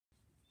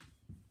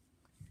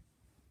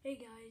Hey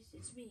guys,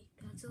 it's me,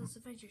 Godzilla's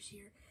Adventures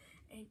here,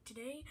 and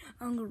today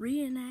I'm gonna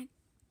reenact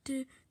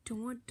to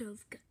one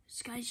of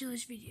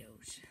Skyzilla's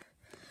videos.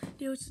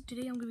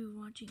 Today I'm gonna be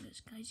watching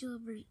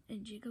Skyzilla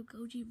and Jacob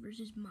Goji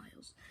versus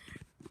Miles.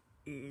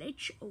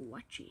 Let's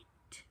watch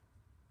it.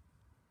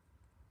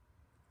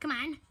 Come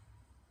on.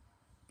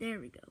 There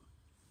we go.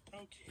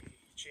 Okay,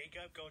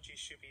 Jacob Goji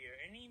should be here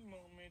any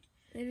moment.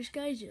 There's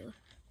Skyzilla.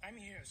 I'm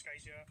here,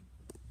 Skyzilla.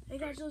 Hey,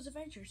 Godzilla's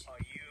Adventures. Are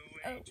you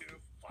ready to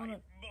fight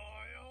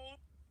Miles?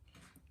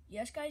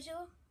 Yes,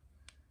 Skyzilla?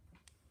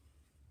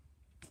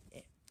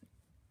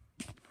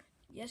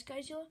 Yes,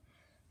 Skyzilla?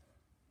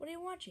 What are you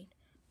watching?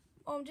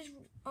 Oh,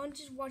 I'm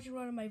just watching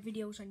one of my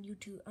videos on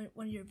YouTube.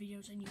 One of your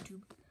videos on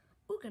YouTube.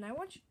 Ooh, can I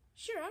watch?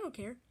 Sure, I don't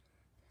care.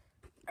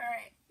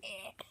 Alright.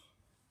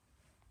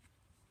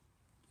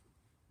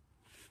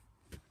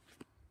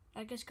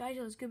 I guess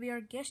Skyzilla's gonna be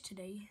our guest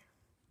today.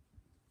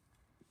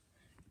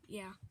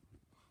 Yeah.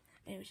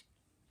 Anyways,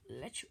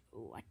 let's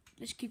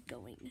keep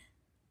going.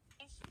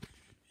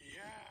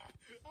 Yeah,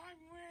 I'm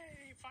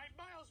ready. Fight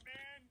Miles,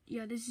 man.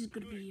 Yeah, this is a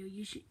good video.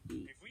 You should.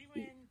 If we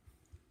win,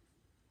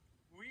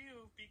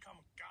 we'll become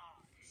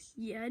gods.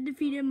 Yeah, I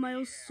defeated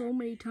Miles so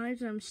many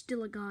times and I'm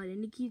still a god,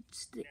 and he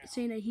keeps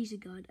saying that he's a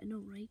god. I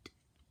know, right?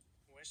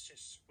 Let's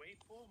just wait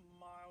for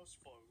Miles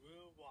for a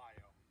little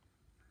while.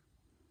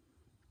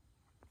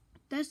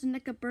 That's the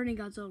NECA burning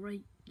Godzilla,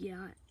 right?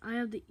 Yeah, I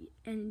have the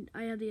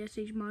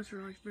SH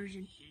Monster Arts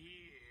version. Here.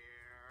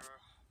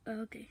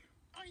 Okay.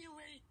 Are you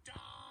ready to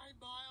die,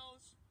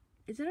 Miles?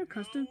 Is that a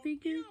custom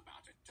figure? You're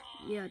about to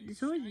die. Yeah, did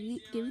someone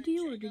give it to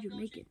you or did you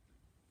make it?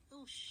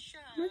 Oh,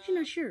 shut I'm actually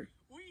not sure.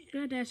 We You're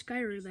gonna have to ask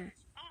Skyler that.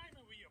 I'm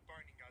a real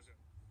burning Godzilla.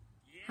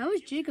 Yeah, How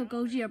is Jacob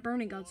Goji a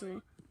burning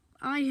Godzilla?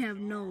 I have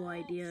no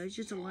idea. It's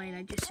just a line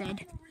I just said. I'm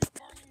a real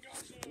burning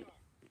Godzilla.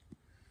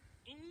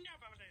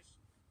 Enough of this.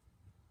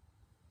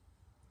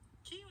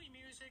 Kiwi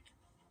music.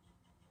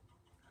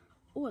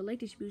 Oh, I like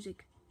this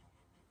music.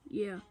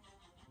 Yeah.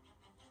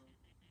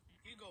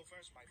 You go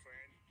first, my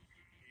friend.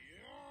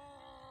 Yeah.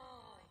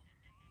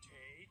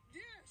 Take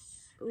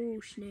this. Oh,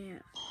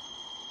 snap.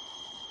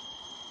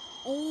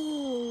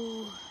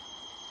 Oh.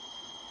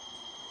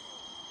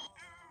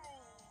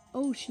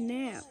 Oh,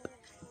 snap.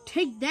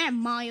 Take that,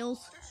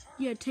 Miles.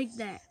 Yeah, take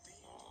that.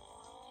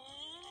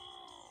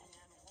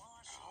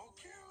 I'll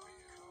kill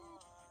you.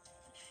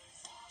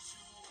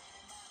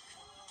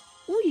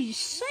 Oh, you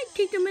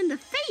sidekicked him in the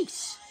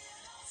face.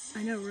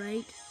 I know,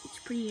 right? It's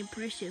pretty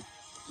impressive.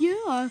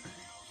 Yeah.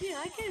 Yeah,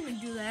 I can't even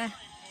do that.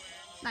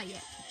 Not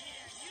yet.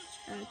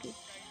 Okay.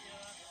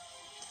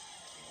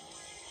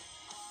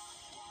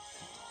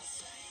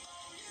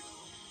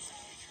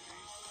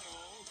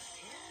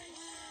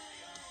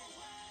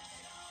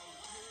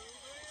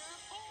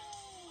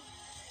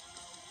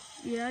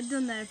 Yeah, I've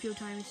done that a few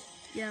times.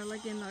 Yeah,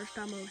 like in our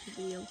stop motion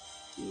video.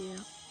 Yeah.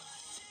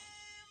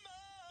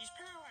 He's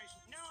paralyzed.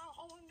 Now I'll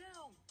hold him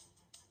down.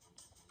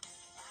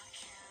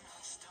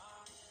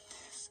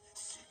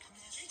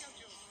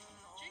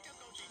 Jacob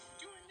Goji,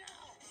 do it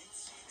now.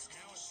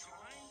 Now it's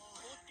time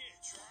for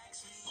this.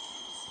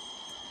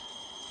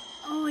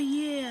 Oh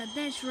yeah,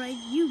 that's right,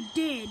 you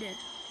did.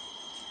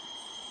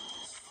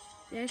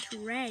 That's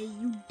right,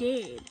 you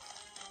did.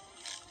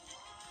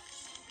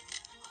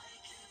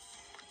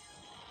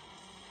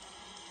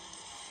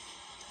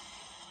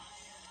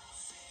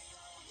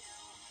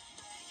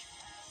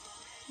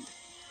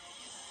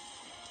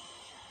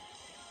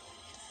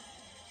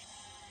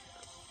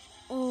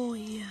 Oh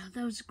yeah,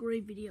 that was a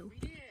great video. We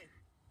did.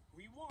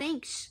 We won.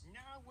 Thanks.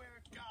 Now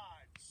we're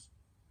gods.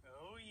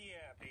 Oh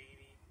yeah,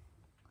 baby.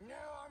 Now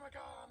I'm a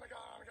god. I'm a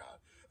god. I'm a god.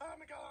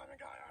 I'm a god. I'm a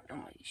god. I'm a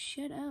god. Oh,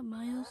 shut up,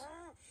 Miles.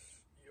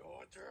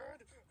 You're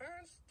dead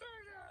and stay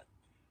dead.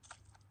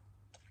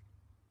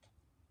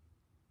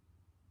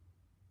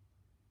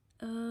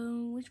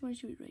 Which one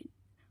should we rate?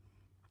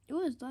 It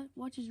was that.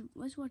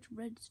 Let's watch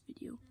Red's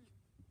video.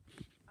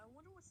 I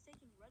wonder what's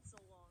taking Red so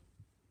long.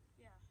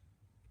 Yeah.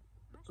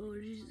 Oh,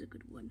 this is a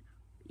good one.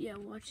 Yeah,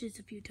 watch this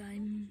a few He's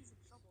times. in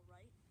trouble,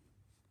 right?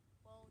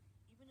 Well,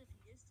 even if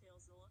he is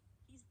Tailzilla,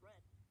 he's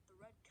Red, the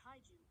Red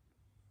Kaiju.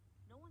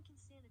 No one can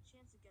stand a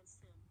chance against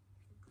him,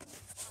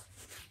 including Miles.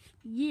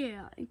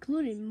 Yeah,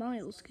 including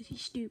Miles, because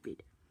he's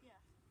stupid. Yeah.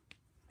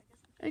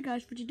 I guess we Hey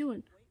guys, what you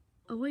doing?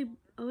 wait.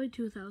 Oh wait,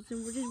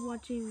 2000. We're just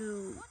watching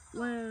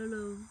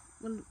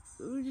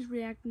we're just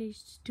reacting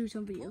to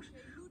some videos.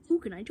 Who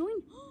can I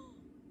join?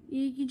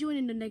 Yeah, you can join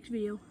in the next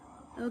video.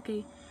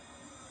 Okay.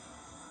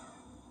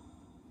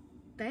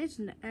 That's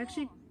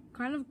actually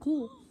kind of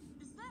cool.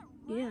 Is that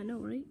Red? Yeah, I know,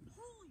 right?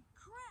 Holy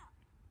crap!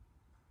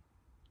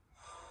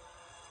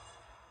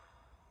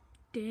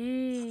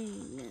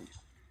 Dang.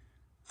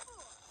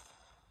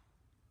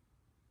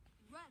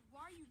 Red,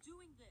 why are you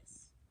doing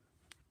this?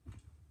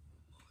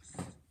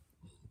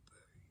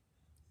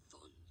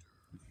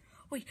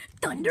 Wait,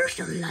 thunder's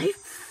alive?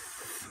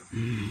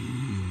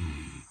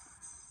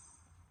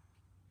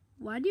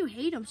 Why do you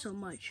hate him so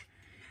much?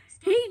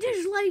 He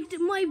disliked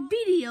my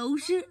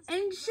videos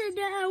and said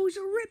that I was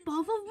a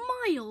ripoff of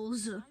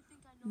Miles.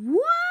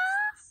 What?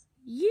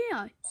 Yeah,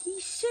 Yeah, he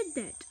said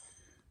that.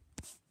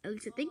 At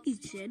least I think he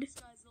said.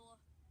 Skyzilla.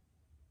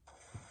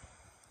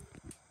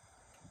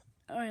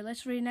 Alright,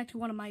 let's reenact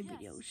one of my Yes,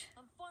 videos.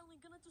 I'm finally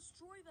gonna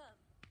destroy them.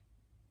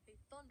 Hey,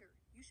 Thunder,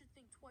 you should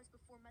think twice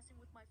before messing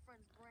with my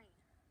friend's brain.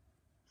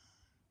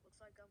 Looks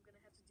like I'm gonna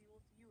have to deal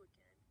with you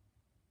again.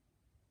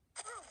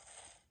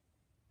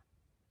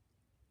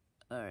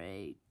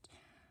 Alright.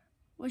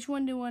 Which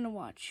one do you want to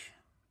watch?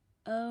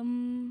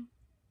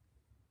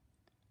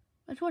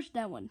 Let's watch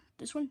that one.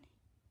 This one?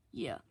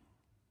 Yeah.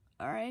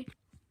 Alright.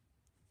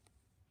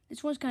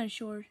 This one's kind of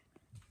short.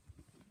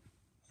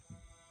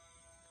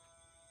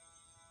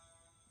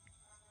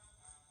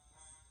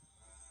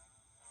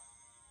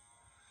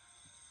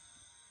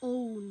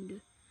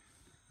 Owned.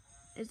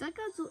 Is that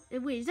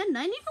Godzilla? Wait, is that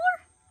 94?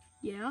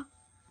 Yeah.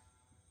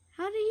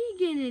 How did he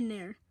get in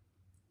there?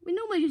 We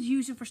know nobody's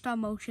using for stop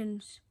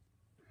motions.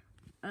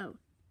 Oh.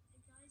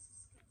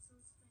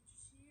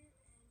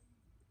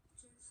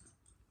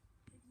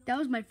 That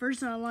was my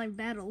first online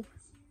battle.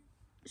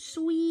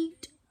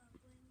 Sweet.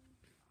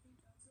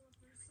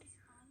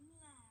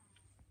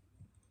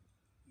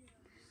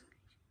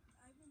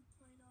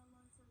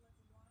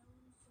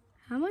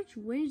 How much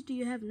wins do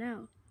you have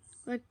now?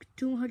 Like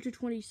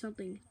 220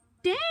 something.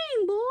 Dang,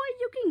 boy,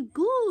 you're getting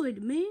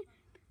good, man.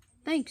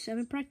 Thanks. I've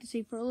been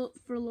practicing for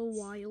a little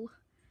while.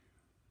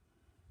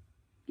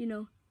 You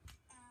know.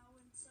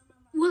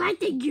 Well, I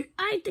think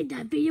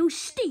that video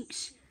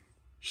stinks.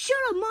 Shut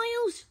up,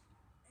 Miles.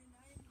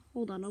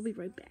 Hold on, I'll be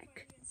right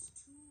back.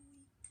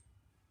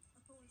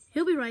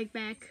 He'll be right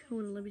back.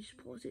 Hold on, let me just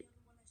pause it.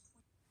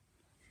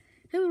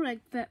 He'll be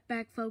right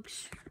back,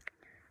 folks.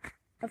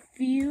 A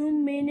few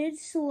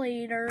minutes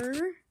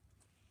later.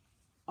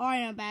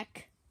 Alright, I'm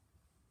back.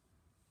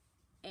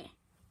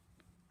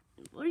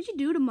 What did you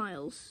do to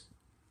Miles?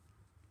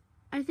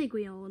 I think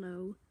we all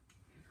know.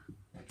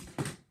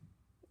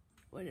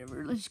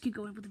 Whatever, let's just keep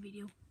going with the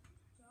video.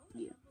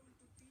 Yeah.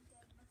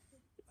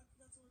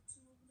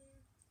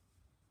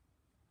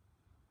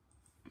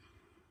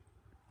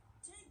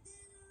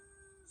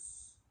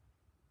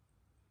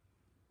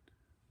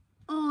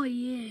 Oh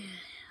yeah.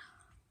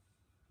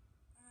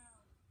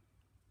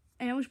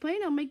 And I was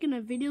planning on making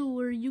a video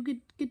where you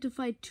get to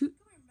fight two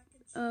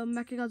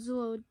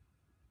Mechagodzilla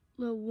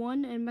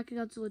 1 and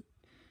Mechagodzilla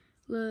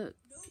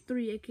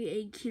 3,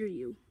 aka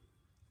Kiryu.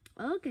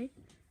 Okay.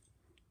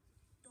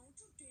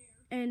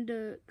 And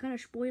kind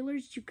of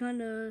spoilers, you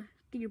kind of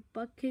get your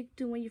butt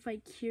kicked when you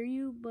fight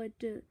Kiryu, but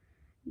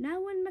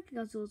not when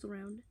Mechagodzilla's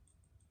around.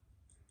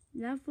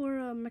 Not for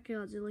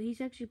Mechagodzilla.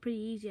 He's actually pretty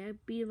easy. I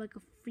beat him like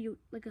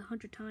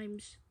 100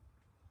 times.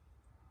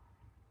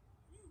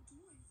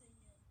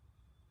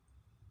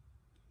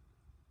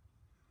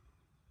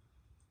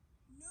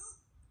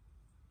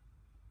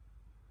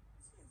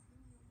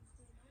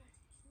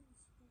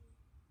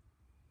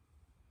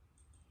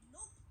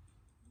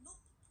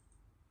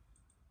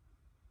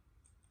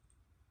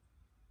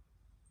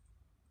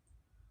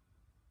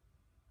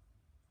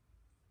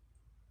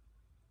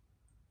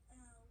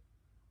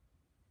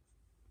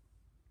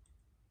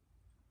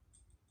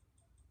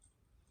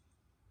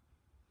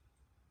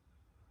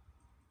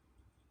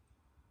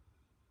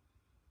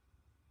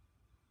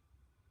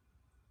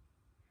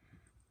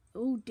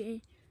 Oh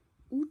dang!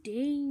 Oh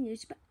dang!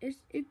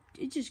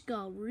 It just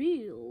got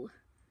real.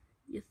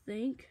 You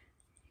think?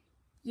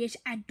 Yes,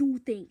 I do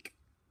think.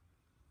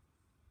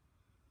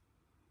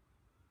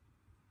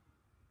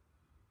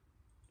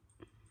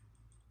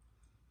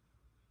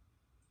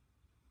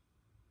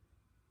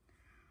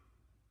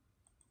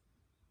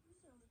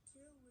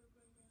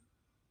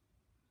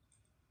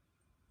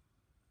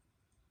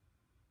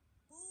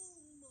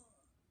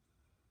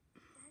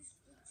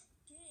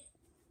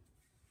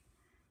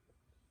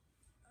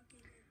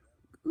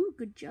 Ooh,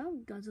 good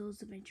job,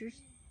 Godzilla's Adventures.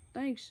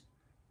 Thanks.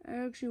 I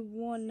actually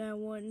won that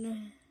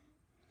one.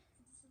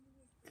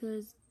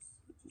 Cause,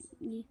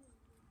 yeah.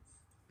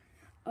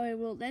 Alright,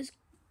 well, that's...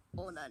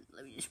 Hold on,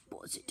 let me just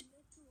pause it.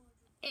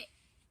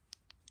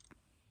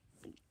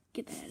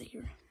 Get that out of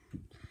here.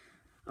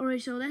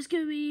 Alright, so that's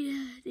gonna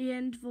be the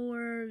end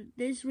for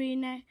this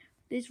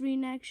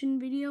reenaction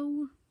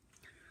video.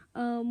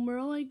 We're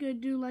only gonna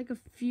do like a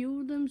few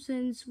of them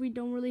since we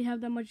don't really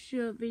have that much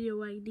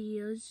video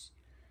ideas.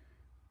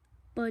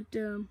 But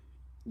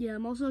yeah,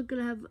 I'm always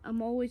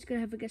gonna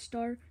have a guest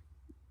star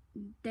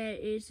that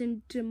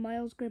isn't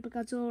Miles, Grandpa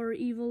Godzilla, or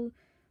Evil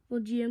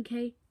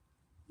GMK.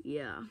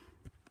 Yeah.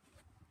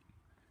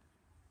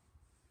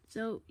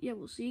 So yeah,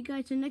 we'll see you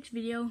guys in the next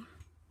video.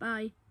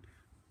 Bye.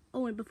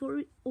 Oh, and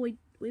before we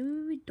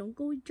wait, don't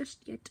go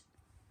just yet.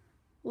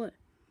 What?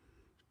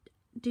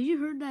 Did you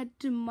heard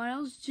that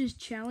Miles just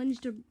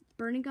challenged a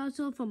Burning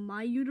Godzilla from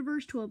my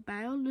universe to a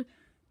battle,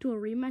 to a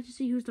rematch to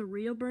see who's the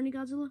real Burning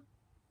Godzilla?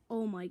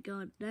 Oh my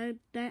god,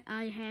 that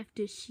I have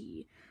to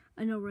see.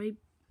 I know, right?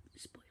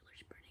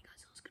 Spoilers, Burning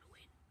Godzilla's gonna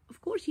win. Of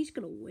course he's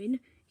gonna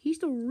win. He's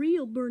the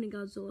real Burning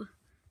Godzilla.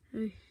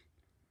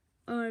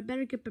 I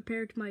better get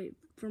prepared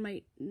for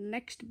my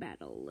next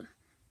battle.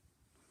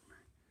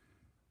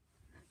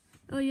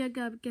 Oh yeah, I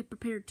gotta get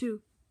prepared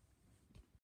too.